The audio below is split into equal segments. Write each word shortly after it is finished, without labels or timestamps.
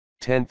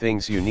10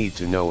 Things You Need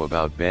to Know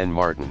About Ben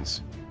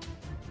Martins.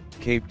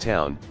 Cape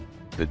Town,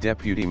 the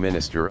Deputy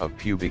Minister of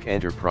Pubic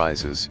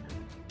Enterprises,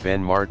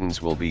 Ben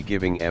Martins will be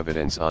giving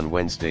evidence on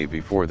Wednesday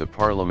before the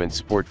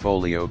Parliament's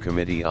Portfolio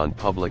Committee on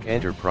Public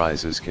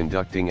Enterprises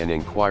conducting an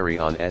inquiry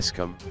on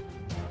Eskom.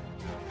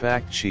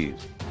 Fact sheet.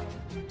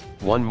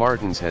 1.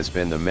 Martins has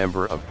been the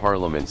Member of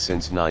Parliament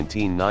since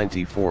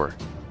 1994.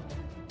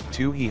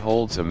 2. He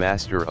holds a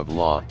Master of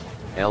Law,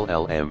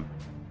 LLM,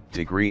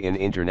 degree in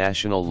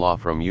International Law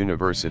from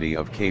University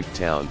of Cape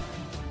Town,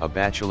 a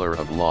Bachelor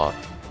of Law,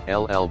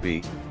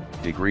 LLB,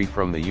 degree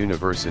from the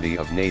University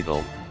of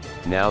Natal,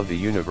 now the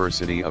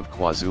University of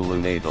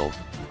KwaZulu-Natal,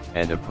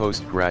 and a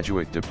Post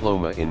Graduate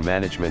Diploma in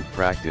Management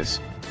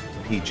Practice,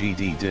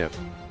 PGD Dip.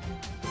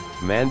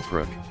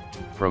 Prac,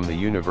 from the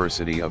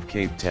University of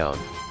Cape Town.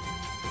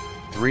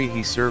 3.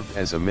 He served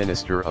as a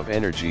Minister of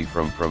Energy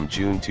from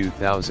June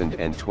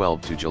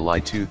 2012 to July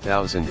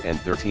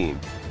 2013.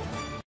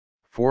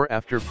 4.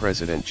 After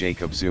President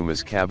Jacob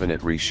Zuma's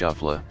cabinet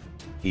reshuffle,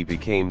 he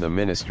became the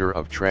Minister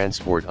of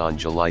Transport on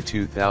July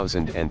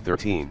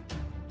 2013.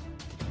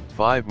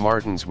 5.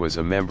 Martins was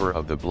a member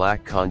of the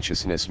Black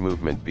Consciousness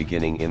movement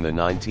beginning in the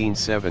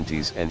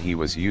 1970s, and he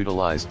was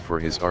utilized for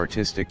his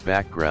artistic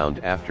background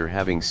after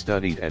having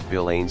studied at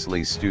Bill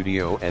Ainslie's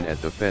studio and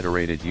at the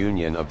Federated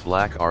Union of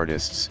Black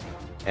Artists,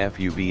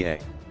 FUBA.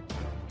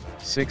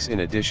 6. In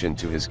addition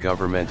to his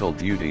governmental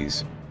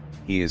duties,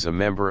 he is a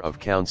member of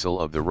Council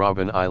of the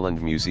Robben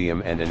Island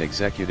Museum and an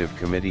executive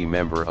committee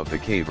member of the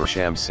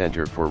Caversham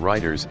Center for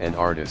Writers and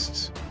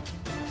Artists.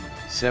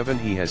 7.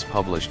 He has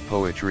published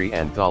poetry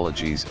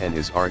anthologies, and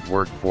his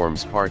artwork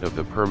forms part of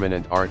the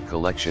permanent art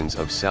collections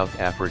of South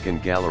African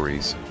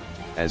galleries,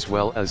 as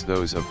well as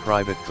those of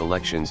private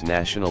collections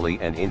nationally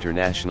and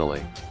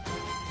internationally.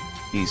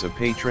 He's a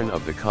patron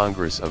of the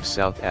Congress of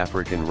South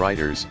African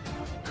Writers,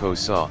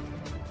 COSA.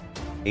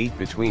 8.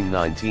 Between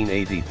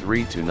 1983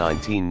 to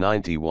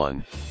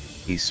 1991,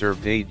 he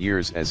served 8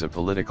 years as a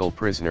political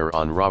prisoner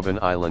on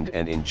Robben Island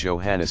and in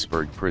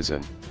Johannesburg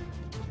prison.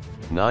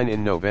 9.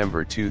 In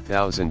November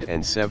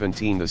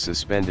 2017, the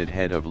suspended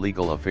head of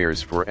legal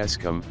affairs for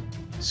Eskom,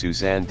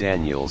 Suzanne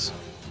Daniels,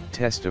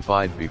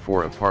 testified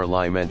before a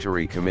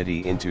parliamentary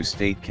committee into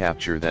state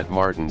capture that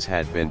Martins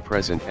had been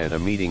present at a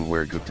meeting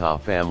where Gupta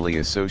family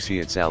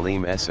associate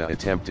Salim Essa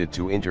attempted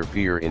to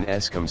interfere in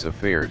Eskom's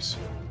affairs.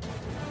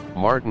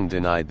 Martin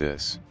denied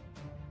this.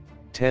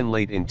 10.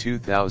 Late in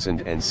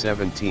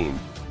 2017,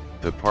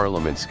 the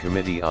Parliament's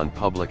Committee on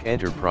Public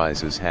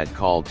Enterprises had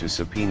called to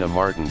subpoena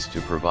Martins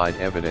to provide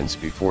evidence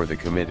before the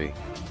committee.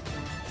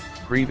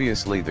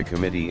 Previously, the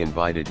committee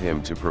invited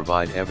him to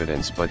provide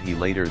evidence, but he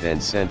later then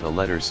sent a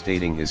letter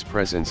stating his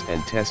presence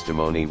and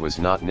testimony was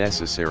not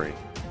necessary.